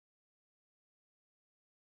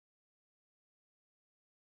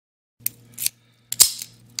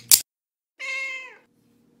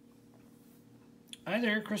Hi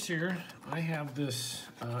there, Chris here. I have this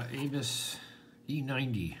Avis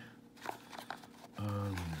E90.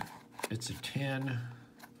 It's a 10,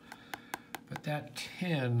 but that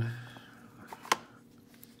 10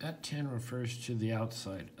 refers to the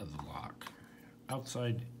outside of the lock.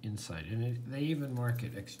 Outside, inside, and they even mark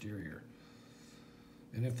it exterior.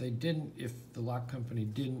 And if if the lock company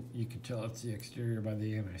didn't, you could tell it's the exterior by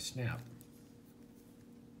the anti-snap.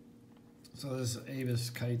 So this is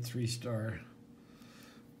Avis Kite 3-star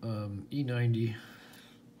E90.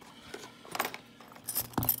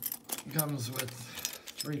 Comes with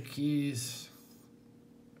 3 keys,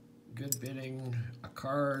 good bitting, a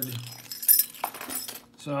card.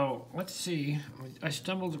 So let's see. I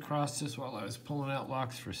stumbled across this while I was pulling out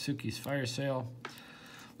locks for Suki's fire sale.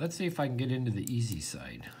 Let's see if I can get into the easy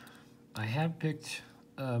side. I have picked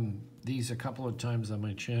these a couple of times on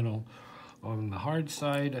my channel. On the hard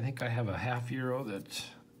side, I think I have a €0.5 that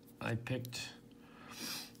I picked,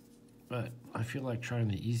 but I feel like trying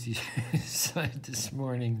the easy side this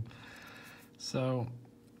morning. So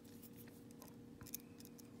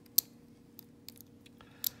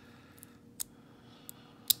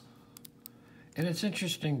and it's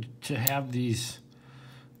interesting to have these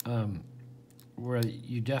where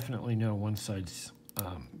you definitely know one side's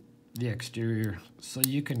the exterior, so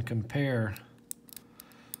you can compare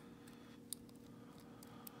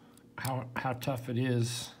how tough it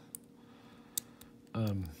is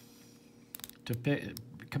to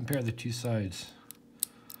compare the two sides.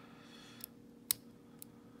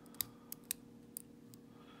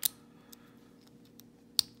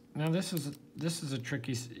 Now this is a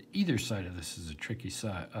tricky. Either side of this is a tricky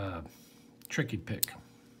tricky pick.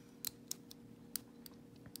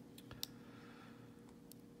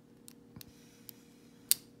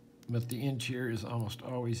 But the interior is almost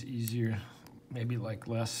always easier. Maybe like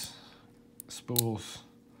less spools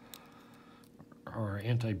or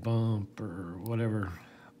anti-bump or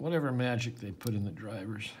whatever magic they put in the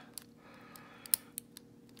drivers.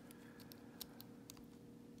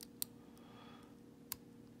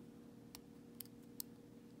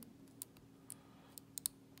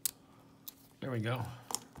 There we go.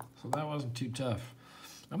 So that wasn't too tough.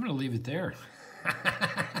 I'm going to leave it there.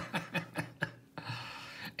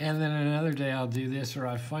 And then another day I'll do this, or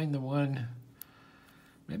I find the one,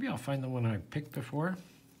 maybe I'll find the one I picked before.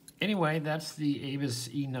 Anyway, that's the Avis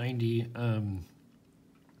E90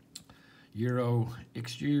 Euro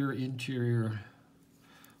exterior, interior.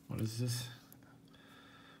 What is this?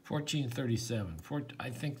 1437. I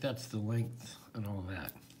think that's the length and all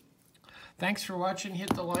that. Thanks for watching. Hit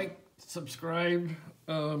the like, subscribe,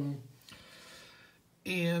 and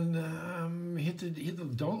hit the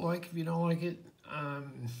don't like if you don't like it.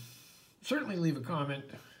 Certainly leave a comment,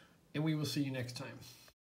 and we will see you next time.